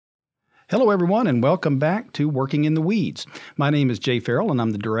Hello, everyone, and welcome back to Working in the Weeds. My name is Jay Farrell, and I'm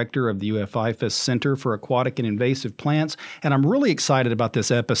the director of the UF-IFAS Center for Aquatic and Invasive Plants, and I'm really excited about this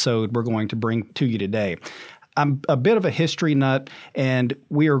episode we're going to bring to you today. I'm a bit of a history nut, and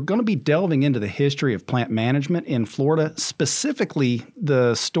we are going to be delving into the history of plant management in Florida, specifically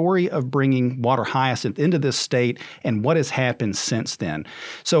the story of bringing water hyacinth into this state and what has happened since then.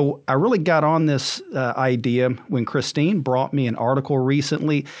 So I really got on this idea when Christine brought me an article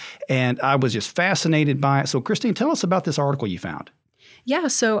recently, and I was just fascinated by it. So Christine, tell us about this article you found. Yeah,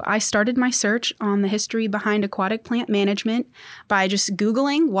 so I started my search on the history behind aquatic plant management by just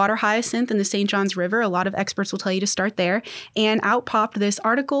Googling water hyacinth in the St. Johns River. A lot of experts will tell you to start there. And out popped this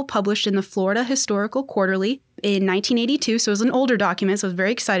article published in the Florida Historical Quarterly in 1982. So it was an older document, so I was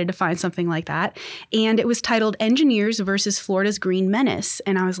very excited to find something like that. And it was titled Engineers versus Florida's Green Menace.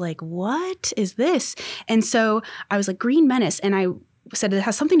 And I was like, what is this? And so I was like, Green Menace. And I said it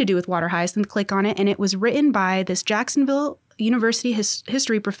has something to do with water hyacinth. Click on it. And it was written by this Jacksonville University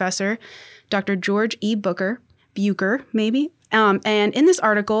history professor, Dr. George E. Bucher, maybe. And in this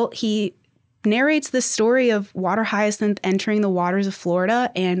article, he narrates the story of water hyacinth entering the waters of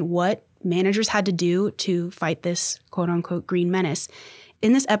Florida and what managers had to do to fight this quote-unquote green menace.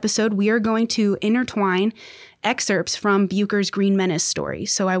 In this episode, we are going to intertwine excerpts from Bucher's Green Menace story.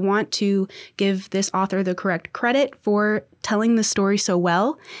 So I want to give this author the correct credit for telling the story so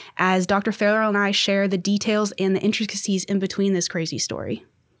well, as Dr. Farrell and I share the details and the intricacies in between this crazy story.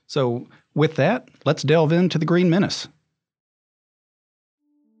 So with that, let's delve into the Green Menace.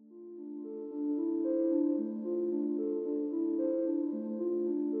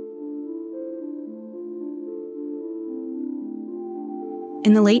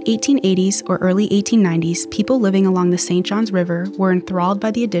 In the late 1880s or early 1890s, people living along the St. Johns River were enthralled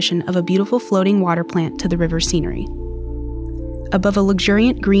by the addition of a beautiful floating water plant to the river's scenery. Above a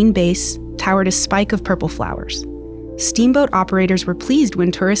luxuriant green base towered a spike of purple flowers. Steamboat operators were pleased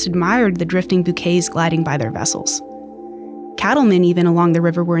when tourists admired the drifting bouquets gliding by their vessels. Cattlemen even along the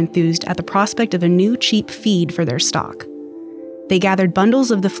river were enthused at the prospect of a new cheap feed for their stock. They gathered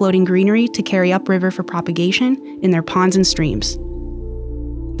bundles of the floating greenery to carry upriver for propagation in their ponds and streams.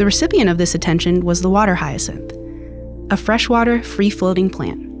 The recipient of this attention was the water hyacinth, a freshwater, free-floating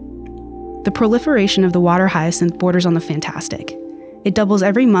plant. The proliferation of the water hyacinth borders on the fantastic. It doubles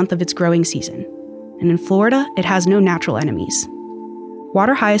every month of its growing season. And in Florida, it has no natural enemies.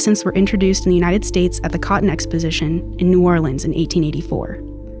 Water hyacinths were introduced in the United States at the Cotton Exposition in New Orleans in 1884.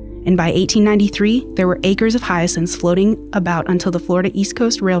 And by 1893, there were acres of hyacinths floating about until the Florida East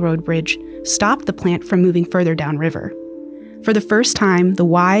Coast Railroad Bridge stopped the plant from moving further downriver. For the first time, the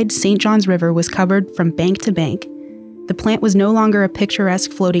wide St. Johns River was covered from bank to bank. The plant was no longer a picturesque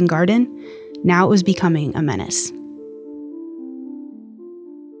floating garden. Now it was becoming a menace.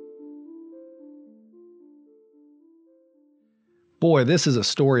 Boy, this is a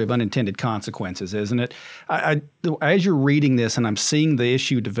story of unintended consequences, isn't it? As you're reading this and I'm seeing the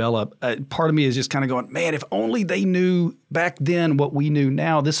issue develop, part of me is just kind of going, man, if only they knew back then what we knew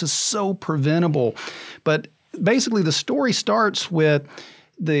now. This is so preventable. But basically, the story starts with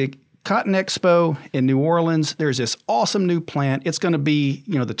the Cotton Expo in New Orleans. There's this awesome new plant. It's going to be,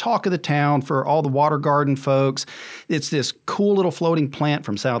 the talk of the town for all the water garden folks. It's this cool little floating plant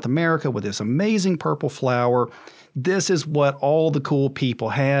from South America with this amazing purple flower. This is what all the cool people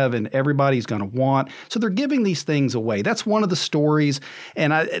have and everybody's going to want. So they're giving these things away. That's one of the stories,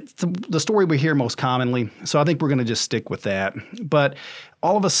 and it's the story we hear most commonly. So I think we're going to just stick with that. But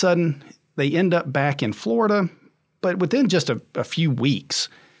all of a sudden, they end up back in Florida, but within just a few weeks,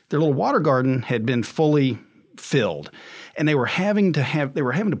 their little water garden had been fully filled, and they were having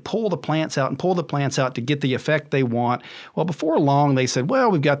to pull the plants out to get the effect they want. Well, before long, they said,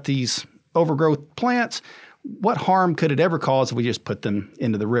 well, we've got these overgrowth plants. What harm could it ever cause if we just put them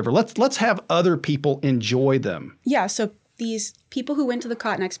into the river? Let's have other people enjoy them. Yeah, so these people who went to the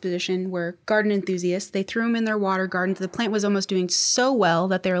Cotton Exposition were garden enthusiasts. They threw them in their water gardens. The plant was almost doing so well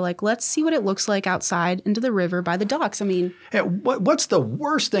that they were like, let's see what it looks like outside into the river by the docks. I mean, what's the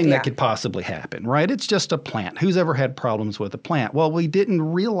worst thing that could possibly happen, right? It's just a plant. Who's ever had problems with a plant? Well, we didn't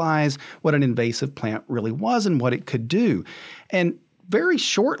realize what an invasive plant really was and what it could do. And very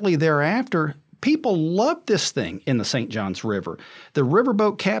shortly thereafter, people loved this thing in the St. Johns River. The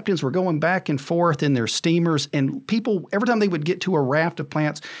riverboat captains were going back and forth in their steamers, and people, every time they would get to a raft of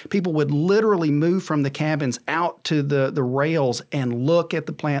plants, people would literally move from the cabins out to the rails and look at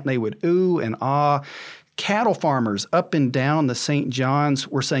the plant, and they would ooh and ah. Cattle farmers up and down the St. Johns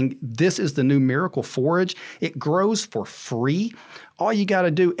were saying, this is the new miracle forage. It grows for free. All you got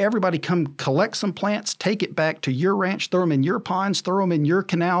to do, everybody come collect some plants, take it back to your ranch, throw them in your ponds, throw them in your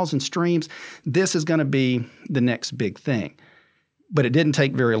canals and streams. This is going to be the next big thing. But it didn't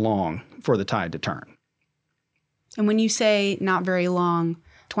take very long for the tide to turn. And when you say not very long,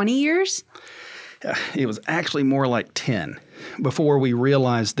 20 years? It was actually more like 10 before we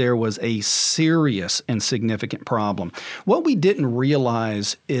realized there was a serious and significant problem. What we didn't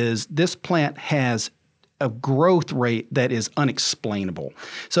realize is this plant has a growth rate that is unexplainable.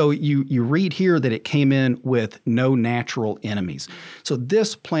 So you read here that it came in with no natural enemies. So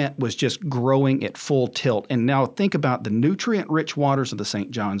this plant was just growing at full tilt. And now think about the nutrient-rich waters of the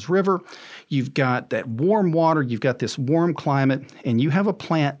St. Johns River. You've got that warm water, you've got this warm climate, and you have a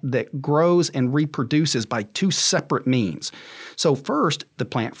plant that grows and reproduces by two separate means. So first, the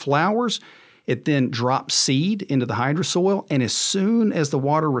plant flowers. It then drops seed into the hydrosoil, and as soon as the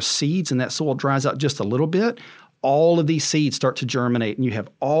water recedes and that soil dries out just a little bit, all of these seeds start to germinate, and you have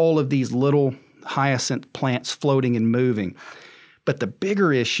all of these little hyacinth plants floating and moving. But the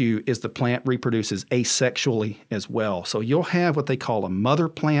bigger issue is the plant reproduces asexually as well. So you'll have what they call a mother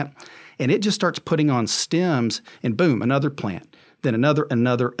plant, and it just starts putting on stems, and boom, another plant, then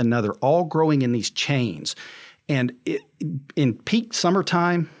another, all growing in these chains. And in peak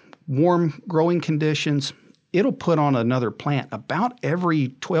summertime, warm growing conditions, it'll put on another plant about every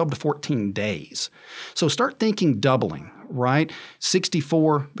 12 to 14 days. So start thinking doubling, right?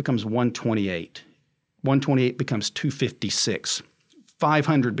 64 becomes 128. 128 becomes 256.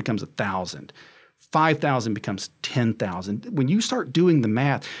 500 becomes 1,000. 5,000 becomes 10,000. When you start doing the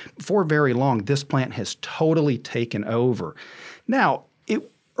math, before very long, this plant has totally taken over. Now,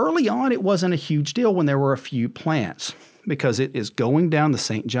 early on, it wasn't a huge deal when there were a few plants, because it is going down the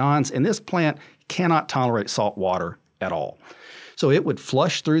St. Johns, and this plant cannot tolerate salt water at all. So it would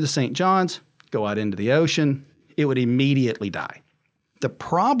flush through the St. Johns, go out into the ocean, it would immediately die. The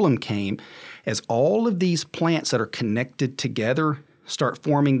problem came as all of these plants that are connected together start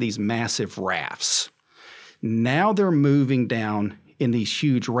forming these massive rafts. Now they're moving down in these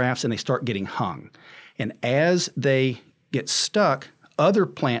huge rafts, and they start getting hung. And as they get stuck, other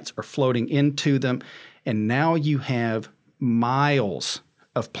plants are floating into them, and now you have miles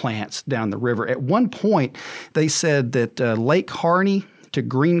of plants down the river. At one point, they said that Lake Harney to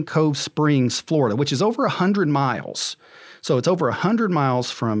Green Cove Springs, Florida, which is over 100 miles. So it's over 100 miles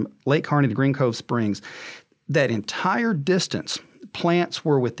from Lake Harney to Green Cove Springs. That entire distance, plants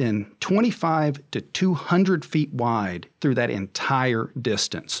were within 25 to 200 feet wide through that entire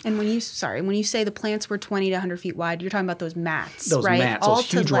distance. And when you say the plants were 20 to 100 feet wide, you're talking about those mats, those right? Mats,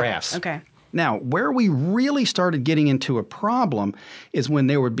 those huge rafts. Okay. Now, where we really started getting into a problem is when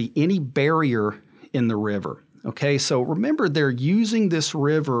there would be any barrier in the river. Okay, so remember, they're using this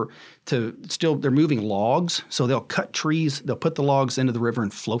river they're moving logs, so they'll cut trees, they'll put the logs into the river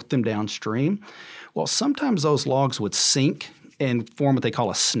and float them downstream. Well, sometimes those logs would sink and form what they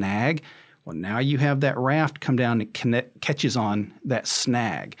call a snag. Well, now you have that raft come down and catches on that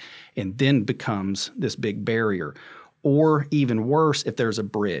snag and then becomes this big barrier. Or even worse, if there's a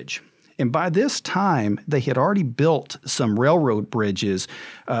bridge. And by this time, they had already built some railroad bridges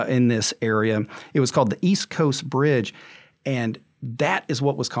in this area. It was called the East Coast Bridge, and that is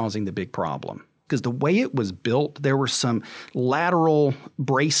what was causing the big problem. Because the way it was built, there were some lateral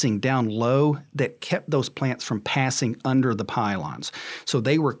bracing down low that kept those plants from passing under the pylons. So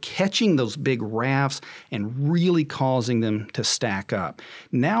they were catching those big rafts and really causing them to stack up.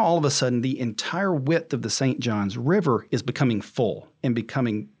 Now, all of a sudden, the entire width of the St. Johns River is becoming full and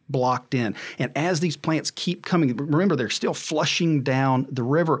becoming blocked in. And as these plants keep coming, remember, they're still flushing down the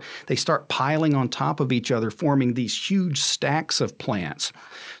river. They start piling on top of each other, forming these huge stacks of plants.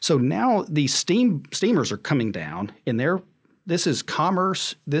 So now these steamers are coming down, and this is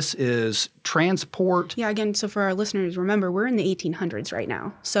commerce, this is transport. Yeah, again, so for our listeners, remember, we're in the 1800s right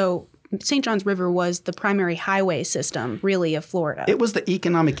now. So St. Johns River was the primary highway system, really, of Florida. It was the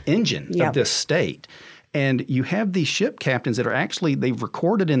economic engine of this state. And you have these ship captains that are actually, they've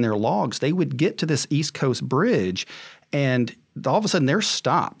recorded in their logs, they would get to this East Coast Bridge, and all of a sudden they're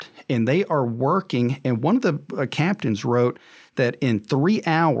stopped, and they are working. And one of the captains wrote that in 3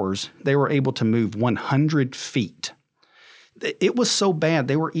 hours, they were able to move 100 feet. It was so bad,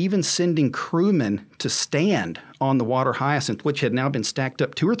 they were even sending crewmen to stand on the water hyacinth, which had now been stacked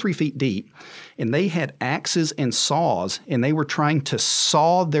up 2 or 3 feet deep, and they had axes and saws, and they were trying to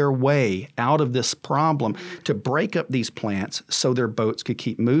saw their way out of this problem to break up these plants so their boats could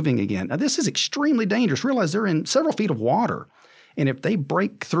keep moving again. Now, this is extremely dangerous. Realize they're in several feet of water, And if they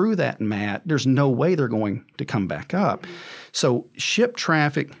break through that mat, there's no way they're going to come back up. So ship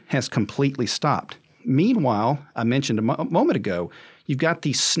traffic has completely stopped. Meanwhile, I mentioned a moment ago, you've got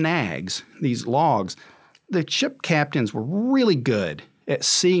these snags, these logs. The ship captains were really good at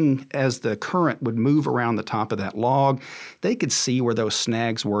seeing as the current would move around the top of that log. They could see where those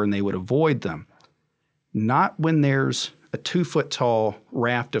snags were and they would avoid them. Not when there's a 2-foot-tall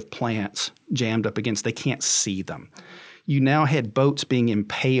raft of plants jammed up against, they can't see them. You now had boats being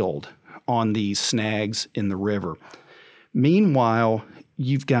impaled on these snags in the river. Meanwhile,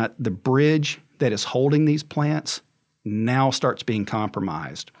 you've got the bridge that is holding these plants now starts being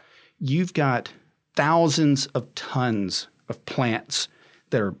compromised. You've got thousands of tons of plants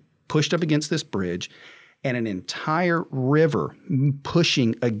that are pushed up against this bridge and an entire river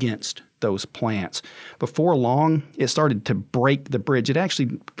pushing against those plants. Before long, it started to break the bridge. It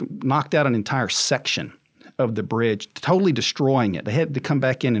actually knocked out an entire section of the bridge, totally destroying it. They had to come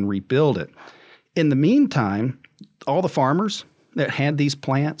back in and rebuild it. In the meantime, all the farmers that had these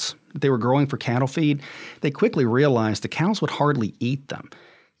plants that they were growing for cattle feed, they quickly realized the cows would hardly eat them.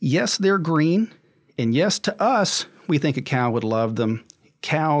 Yes, they're green, and yes, to us, we think a cow would love them.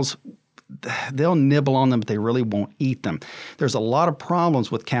 Cows, they'll nibble on them, but they really won't eat them. There's a lot of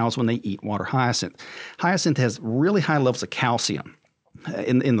problems with cows when they eat water hyacinth. Hyacinth has really high levels of calcium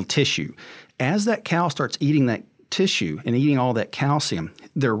in the tissue. As that cow starts eating that tissue and eating all that calcium,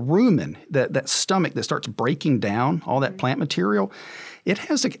 their rumen, that stomach that starts breaking down all that plant material, it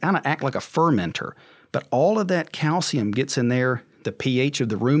has to kind of act like a fermenter. But all of that calcium gets in there, the pH of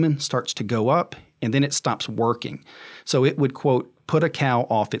the rumen starts to go up, and then it stops working. So it would, quote, put a cow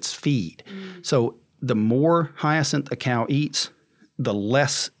off its feed. So the more hyacinth a cow eats, the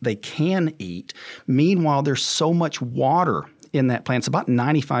less they can eat. Meanwhile, there's so much water in that plant. It's about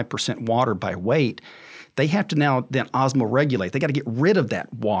 95% water by weight. They have to now then osmoregulate. They got to get rid of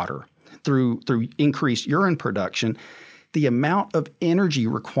that water through increased urine production. The amount of energy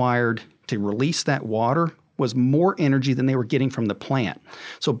required to release that water was more energy than they were getting from the plant.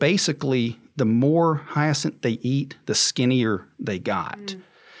 So basically, the more hyacinth they eat, the skinnier they got.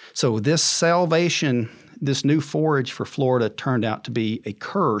 So this salvation, this new forage for Florida turned out to be a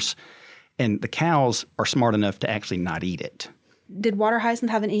curse, and the cows are smart enough to actually not eat it. Did water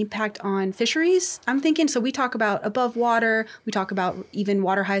hyacinth have an impact on fisheries? I'm thinking, so we talk about above water, we talk about even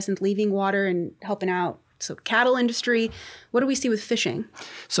water hyacinth leaving water and helping out. So cattle industry, what do we see with fishing?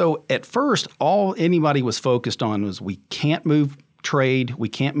 So at first, all anybody was focused on was we can't move trade, we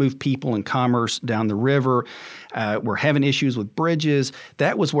can't move people and commerce down the river, we're having issues with bridges.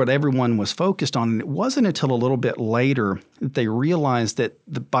 That was what everyone was focused on. And it wasn't until a little bit later that they realized that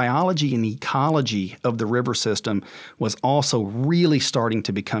the biology and ecology of the river system was also really starting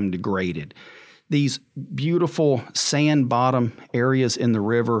to become degraded. These beautiful sand bottom areas in the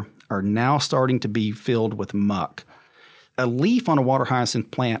river are now starting to be filled with muck. A leaf on a water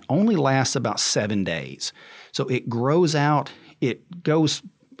hyacinth plant only lasts about 7 days. So it grows out, it goes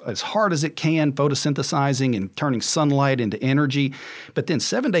as hard as it can, photosynthesizing and turning sunlight into energy. But then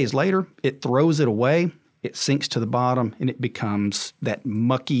 7 days later, it throws it away, it sinks to the bottom, and it becomes that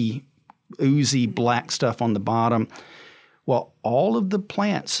mucky, oozy black stuff on the bottom. Well, all of the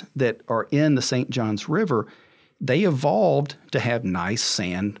plants that are in the St. Johns River, they evolved to have nice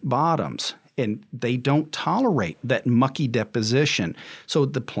sand bottoms, and they don't tolerate that mucky deposition. So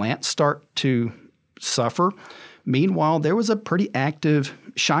the plants start to suffer. Meanwhile, there was a pretty active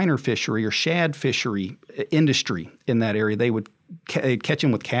shiner fishery or shad fishery industry in that area. They would catch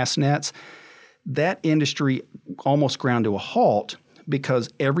them with cast nets. That industry almost ground to a halt because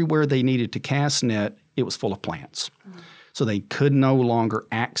everywhere they needed to cast net, it was full of plants. So they could no longer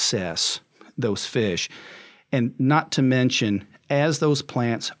access those fish. And not to mention, as those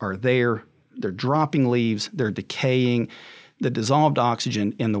plants are there, they're dropping leaves, they're decaying, the dissolved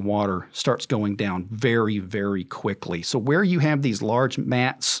oxygen in the water starts going down very, very quickly. So where you have these large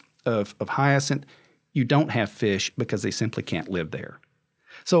mats of hyacinth, you don't have fish because they simply can't live there.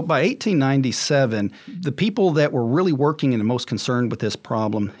 So by 1897, the people that were really working and most concerned with this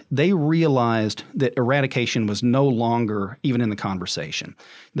problem, they realized that eradication was no longer even in the conversation.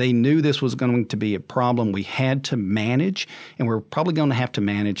 They knew this was going to be a problem we had to manage, and we're probably going to have to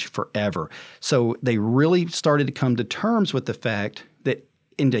manage forever. So they really started to come to terms with the fact that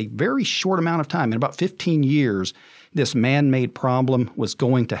in a very short amount of time, in about 15 years, this man-made problem was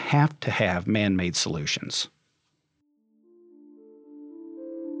going to have man-made solutions.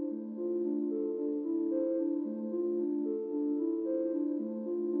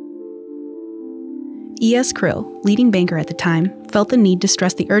 E.S. Krill, leading banker at the time, felt the need to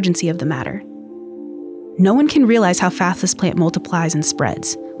stress the urgency of the matter. No one can realize how fast this plant multiplies and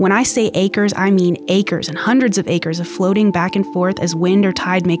spreads. When I say acres, I mean acres and hundreds of acres of floating back and forth as wind or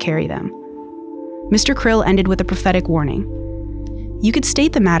tide may carry them. Mr. Krill ended with a prophetic warning. You could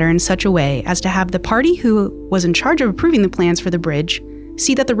state the matter in such a way as to have the party who was in charge of approving the plans for the bridge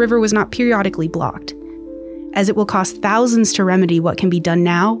see that the river was not periodically blocked, as it will cost thousands to remedy what can be done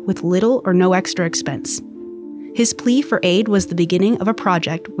now with little or no extra expense. His plea for aid was the beginning of a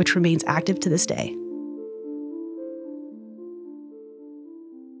project which remains active to this day.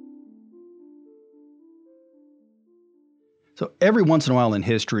 So every once in a while in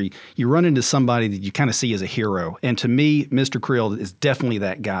history, you run into somebody that you kind of see as a hero. And to me, Mr. Krill is definitely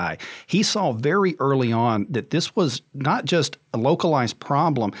that guy. He saw very early on that this was not just a localized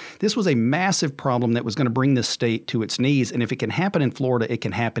problem. This was a massive problem that was going to bring this state to its knees. And if it can happen in Florida, it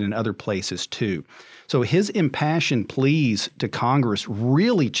can happen in other places too. So his impassioned pleas to Congress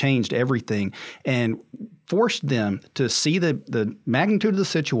really changed everything and forced them to see the magnitude of the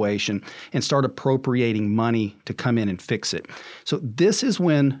situation and start appropriating money to come in and fix it. So this is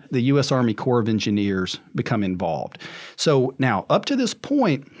when the U.S. Army Corps of Engineers become involved. So now, up to this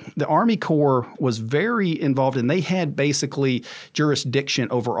point, the Army Corps was very involved, and they had basically jurisdiction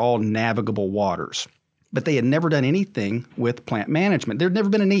over all navigable waters. But they had never done anything with plant management. There had never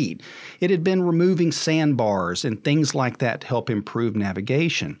been a need. It had been removing sandbars and things like that to help improve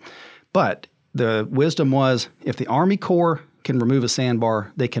navigation. But the wisdom was, if the Army Corps can remove a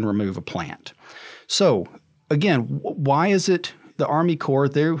sandbar, they can remove a plant. So, again, why is it the Army Corps?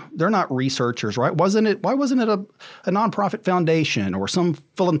 They're not researchers, right? Why wasn't it a nonprofit foundation or some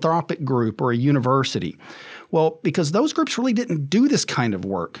philanthropic group or a university? Well, because those groups really didn't do this kind of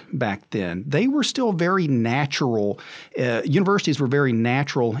work back then. They were still very natural. Universities were very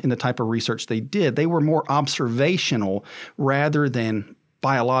natural in the type of research they did. They were more observational rather than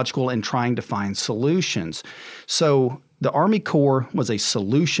biological and trying to find solutions. So the Army Corps was a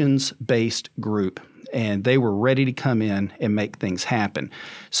solutions-based group, and they were ready to come in and make things happen.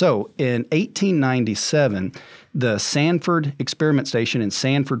 So in 1897, the Sanford Experiment Station in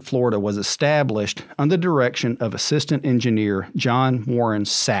Sanford, Florida, was established under the direction of Assistant Engineer John Warren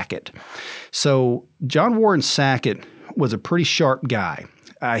Sackett. So John Warren Sackett was a pretty sharp guy.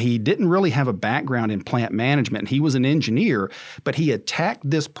 He didn't really have a background in plant management. He was an engineer, but he attacked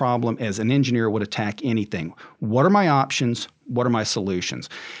this problem as an engineer would attack anything. What are my options? What are my solutions?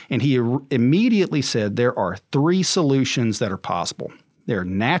 And he immediately said there are three solutions that are possible. There are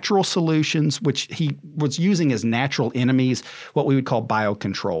natural solutions, which he was using as natural enemies, what we would call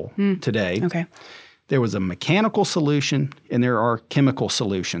biocontrol today. Okay. There was a mechanical solution, and there are chemical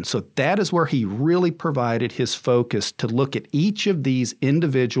solutions. So that is where he really provided his focus to look at each of these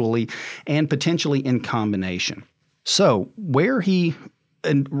individually and potentially in combination. So where he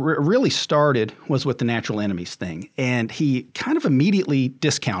really started was with the natural enemies thing, and he kind of immediately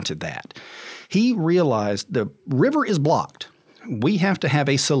discounted that. He realized the river is blocked. We have to have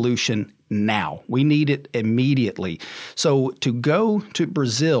a solution now. We need it immediately. So to go to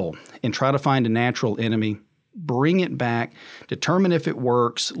Brazil and try to find a natural enemy, bring it back, determine if it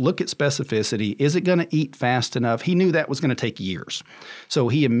works, look at specificity. Is it going to eat fast enough? He knew that was going to take years. So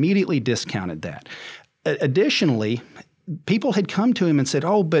he immediately discounted that. Additionally, people had come to him and said,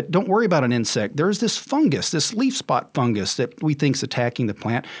 oh, but don't worry about an insect. There's this fungus, this leaf spot fungus that we think is attacking the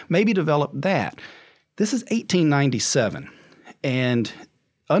plant. Maybe develop that. This is 1897. And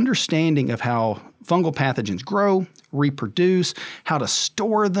understanding of how fungal pathogens grow, reproduce, how to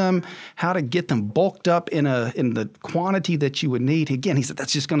store them, how to get them bulked up in the quantity that you would need. Again, he said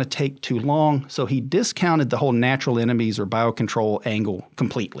that's just going to take too long. So he discounted the whole natural enemies or biocontrol angle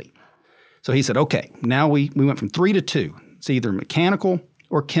completely. So he said, okay, now we went from 3 to 2. It's either mechanical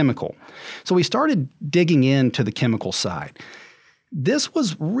or chemical. So we started digging into the chemical side. This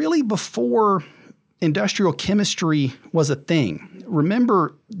was really before industrial chemistry was a thing.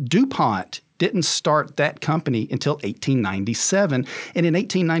 Remember, DuPont didn't start that company until 1897. And in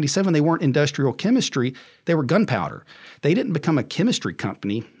 1897, they weren't industrial chemistry. They were gunpowder. They didn't become a chemistry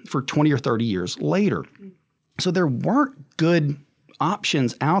company for 20 or 30 years later. So there weren't good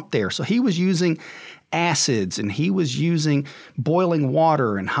options out there. So he was using acids, and he was using boiling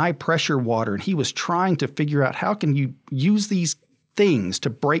water and high pressure water. And he was trying to figure out how can you use these things to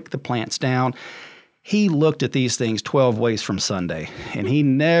break the plants down. He looked at these things 12 ways from Sunday, and he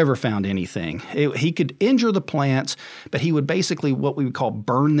never found anything. He could injure the plants, but he would basically what we would call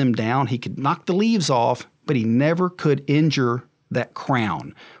burn them down. He could knock the leaves off, but he never could injure that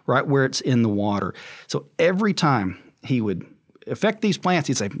crown, right where it's in the water. So every time he would affect these plants,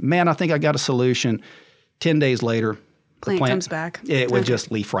 he'd say, man, I think I got a solution. 10 days later, Plant comes back. It would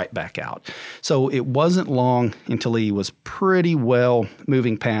just leaf right back out. So it wasn't long until he was pretty well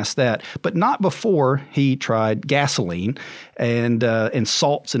moving past that, but not before he tried gasoline and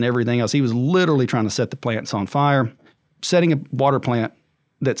salts and everything else. He was literally trying to set the plants on fire. Setting a water plant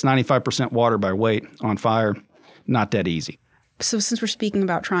that's 95% water by weight on fire, not that easy. So since we're speaking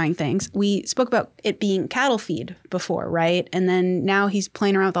about trying things, we spoke about it being cattle feed before, right? And then now he's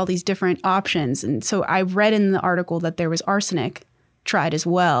playing around with all these different options. And so I read in the article that there was arsenic tried as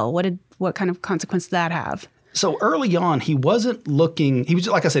well. What kind of consequence did that have? So early on, he wasn't looking – he was,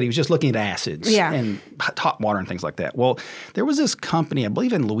 like I said, he was just looking at acids and hot water and things like that. Well, there was this company, I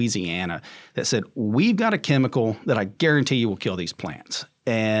believe in Louisiana, that said, we've got a chemical that I guarantee you will kill these plants.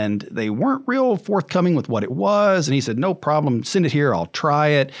 And they weren't real forthcoming with what it was. And he said, no problem, send it here, I'll try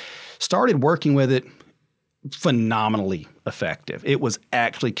it. Started working with it, phenomenally effective. It was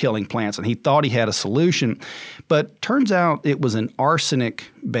actually killing plants, and he thought he had a solution. But turns out it was an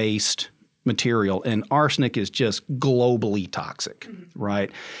arsenic-based material, and arsenic is just globally toxic,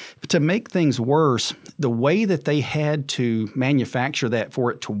 right? But to make things worse, the way that they had to manufacture that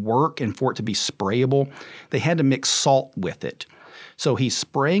for it to work and for it to be sprayable, they had to mix salt with it. So he's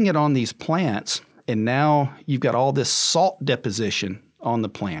spraying it on these plants, and now you've got all this salt deposition on the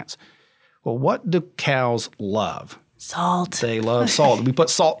plants. Well, what do cows love? Salt. They love salt. We put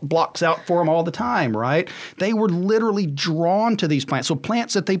salt blocks out for them all the time, right? They were literally drawn to these plants. So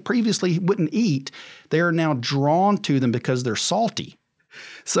plants that they previously wouldn't eat, they are now drawn to them because they're salty.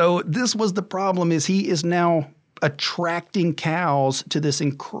 So this was the problem, is he is now attracting cows to this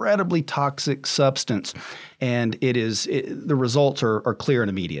incredibly toxic substance. And the results are clear and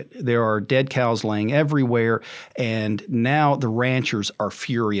immediate. There are dead cows laying everywhere, and now the ranchers are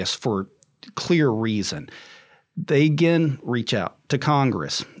furious for clear reason. They again reach out to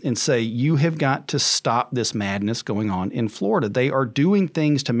Congress and say, you have got to stop this madness going on in Florida. They are doing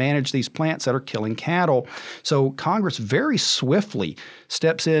things to manage these plants that are killing cattle. So Congress very swiftly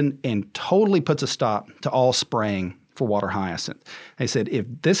steps in and totally puts a stop to all spraying for water hyacinth. They said, if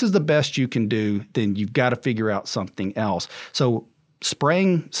this is the best you can do, then you've got to figure out something else. So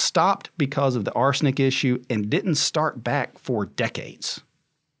spraying stopped because of the arsenic issue and didn't start back for decades.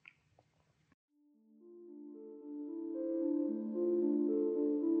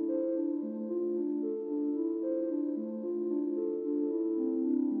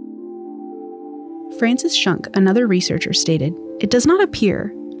 Francis Shunk, another researcher, stated, "It does not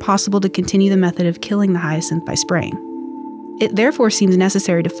appear possible to continue the method of killing the hyacinth by spraying. It therefore seems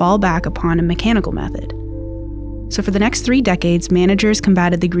necessary to fall back upon a mechanical method." So for the next 3 decades, managers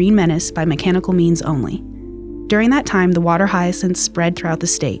combated the green menace by mechanical means only. During that time, the water hyacinth spread throughout the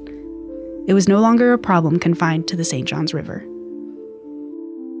state. It was no longer a problem confined to the St. Johns River.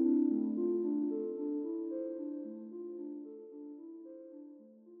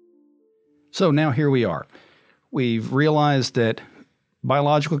 So now here we are. We've realized that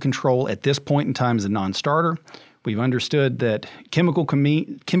biological control at this point in time is a non-starter. We've understood that chemical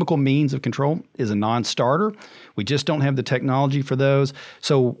means of control is a non-starter. We just don't have the technology for those.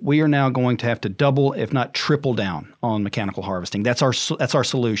 So we are now going to have to double, if not triple down on mechanical harvesting. That's our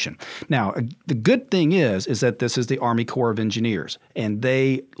solution. Now, the good thing is that this is the Army Corps of Engineers, and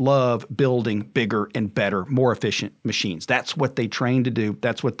they love building bigger and better, more efficient machines. That's what they train to do.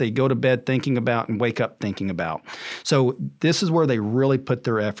 That's what they go to bed thinking about and wake up thinking about. So this is where they really put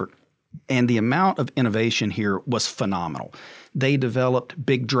their effort. And the amount of innovation here was phenomenal. They developed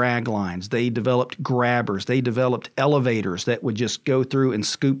big drag lines. They developed grabbers. They developed elevators that would just go through and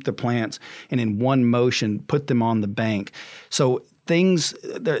scoop the plants and in one motion put them on the bank. So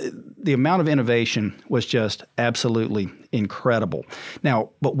the amount of innovation was just absolutely incredible. Now,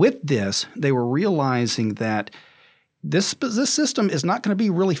 but with this, they were realizing that this system is not going to be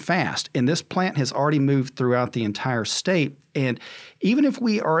really fast, and this plant has already moved throughout the entire state. And even if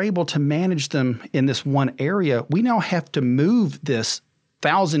we are able to manage them in this one area, we now have to move this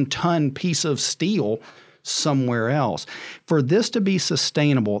 1,000-ton piece of steel somewhere else. For this to be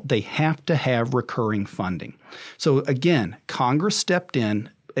sustainable, they have to have recurring funding. So again, Congress stepped in,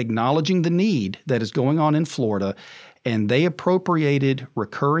 acknowledging the need that is going on in Florida, and they appropriated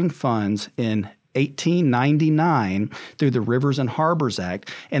recurring funds in 1899 through the Rivers and Harbors Act,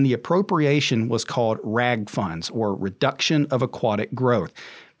 and the appropriation was called RAG funds, or Reduction of Aquatic Growth.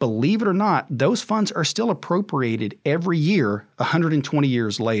 Believe it or not, those funds are still appropriated every year 120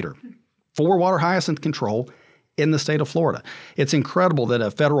 years later for water hyacinth control in the state of Florida. It's incredible that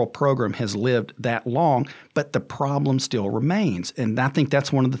a federal program has lived that long, but the problem still remains, and I think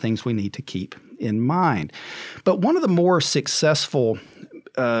that's one of the things we need to keep in mind. But one of the more successful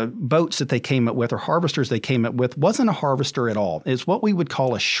boats that they came up with or harvesters they came up with wasn't a harvester at all. It's what we would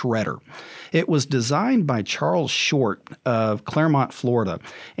call a shredder. It was designed by Charles Short of Claremont, Florida,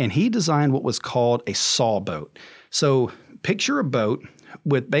 and he designed what was called a saw boat. So picture a boat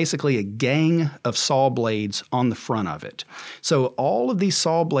with basically a gang of saw blades on the front of it. So all of these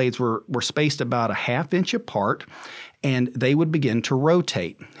saw blades were spaced about a ½ inch apart, and they would begin to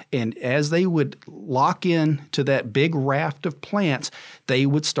rotate. And as they would lock in to that big raft of plants, they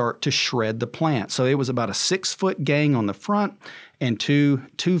would start to shred the plant. So it was about a 6-foot gang on the front and two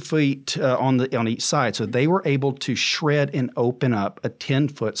feet on each side. So they were able to shred and open up a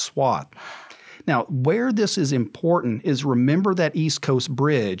 10-foot swath. Now, where this is important is remember that East Coast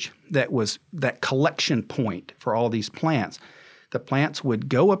bridge that was that collection point for all these plants. The plants would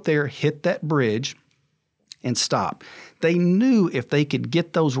go up there, hit that bridge, and stop. They knew if they could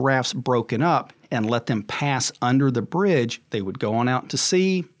get those rafts broken up and let them pass under the bridge, they would go on out to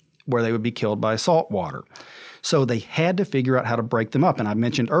sea where they would be killed by salt water. So they had to figure out how to break them up. And I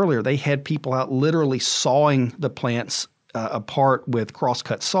mentioned earlier, they had people out literally sawing the plants apart with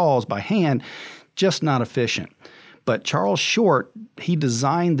crosscut saws by hand, just not efficient. But Charles Short, he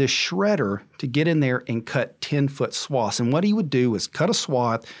designed this shredder to get in there and cut 10-foot swaths. And what he would do is cut a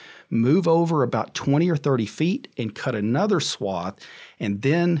swath, move over about 20 or 30 feet and cut another swath, and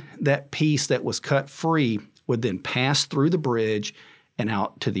then that piece that was cut free would then pass through the bridge and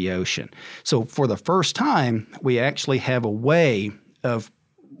out to the ocean. So for the first time, we actually have a way of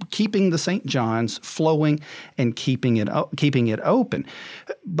keeping the St. John's flowing and keeping it open.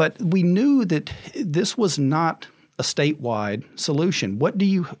 But we knew that this was not a statewide solution.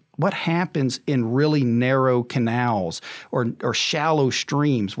 What happens in really narrow canals or shallow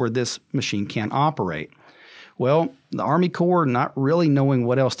streams where this machine can't operate? Well, the Army Corps, not really knowing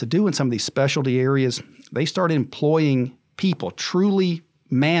what else to do in some of these specialty areas, they started employing people, truly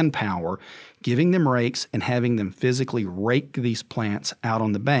manpower, giving them rakes and having them physically rake these plants out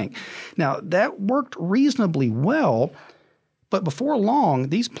on the bank. Now, that worked reasonably well, but before long,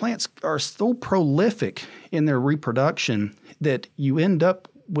 these plants are so prolific in their reproduction that you end up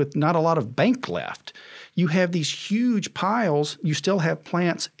with not a lot of bank left. You have these huge piles, you still have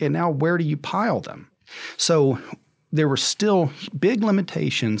plants, and now where do you pile them? So there were still big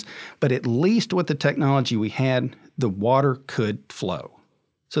limitations, but at least with the technology we had, the water could flow.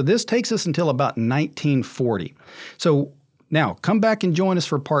 So this takes us until about 1940. So now come back and join us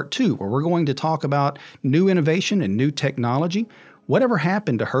for part 2, where we're going to talk about new innovation and new technology. Whatever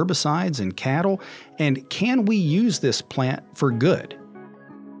happened to herbicides and cattle, and can we use this plant for good?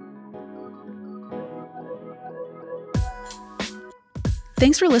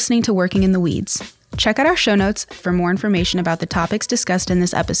 Thanks for listening to Working in the Weeds. Check out our show notes for more information about the topics discussed in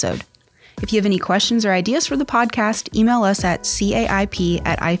this episode. If you have any questions or ideas for the podcast, email us at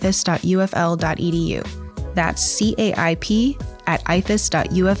caip@ifas.ufl.edu. That's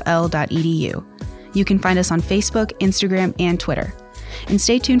caip@ifas.ufl.edu. You can find us on Facebook, Instagram, and Twitter. And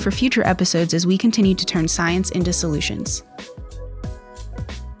stay tuned for future episodes as we continue to turn science into solutions.